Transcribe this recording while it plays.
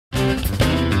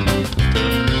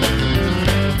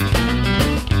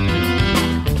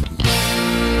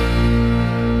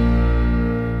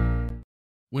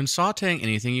When sauteing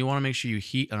anything, you want to make sure you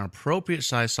heat an appropriate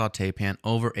size saute pan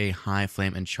over a high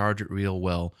flame and charge it real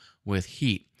well with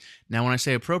heat. Now, when I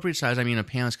say appropriate size, I mean a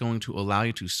pan that's going to allow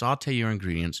you to saute your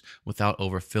ingredients without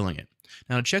overfilling it.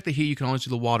 Now, to check the heat, you can always do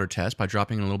the water test by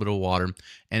dropping in a little bit of water,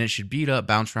 and it should beat up,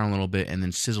 bounce around a little bit, and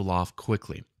then sizzle off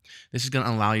quickly. This is going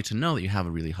to allow you to know that you have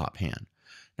a really hot pan.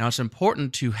 Now, it's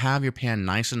important to have your pan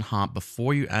nice and hot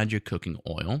before you add your cooking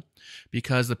oil,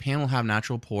 because the pan will have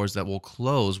natural pores that will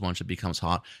close once it becomes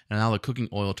hot and allow the cooking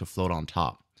oil to float on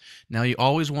top. Now, you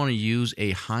always want to use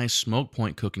a high smoke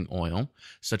point cooking oil,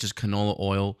 such as canola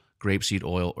oil, grapeseed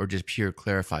oil, or just pure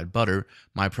clarified butter,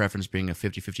 my preference being a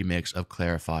 50-50 mix of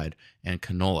clarified and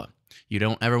canola. You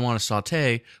don't ever want to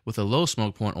saute with a low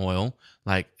smoke point oil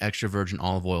like extra virgin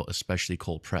olive oil, especially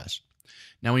cold pressed.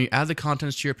 Now, when you add the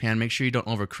contents to your pan, make sure you don't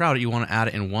overcrowd it. You want to add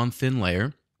it in one thin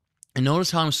layer. And notice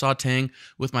how I'm sauteing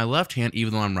with my left hand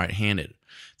even though I'm right-handed.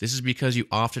 This is because you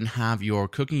often have your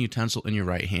cooking utensil in your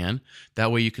right hand.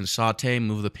 That way you can saute,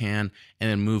 move the pan,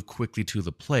 and then move quickly to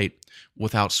the plate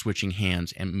without switching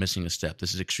hands and missing a step.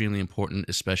 This is extremely important,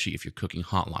 especially if you're cooking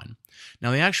hotline.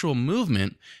 Now, the actual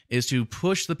movement is to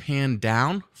push the pan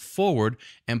down, forward,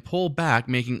 and pull back,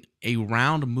 making a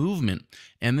round movement.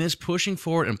 And this pushing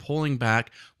forward and pulling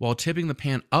back while tipping the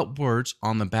pan upwards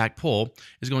on the back pull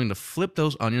is going to flip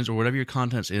those onions or whatever your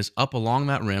contents is up along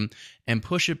that rim and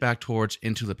push it back towards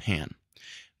into the pan.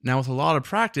 Now, with a lot of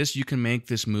practice, you can make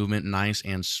this movement nice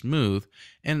and smooth.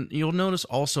 And you'll notice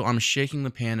also I'm shaking the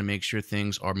pan to make sure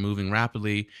things are moving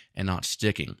rapidly and not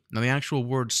sticking. Now, the actual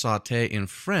word saute in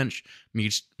French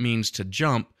means to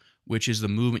jump, which is the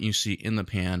movement you see in the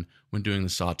pan when doing the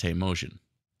saute motion.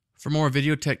 For more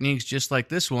video techniques just like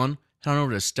this one, head on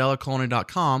over to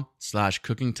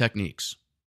stellaculinary.com/cooking techniques.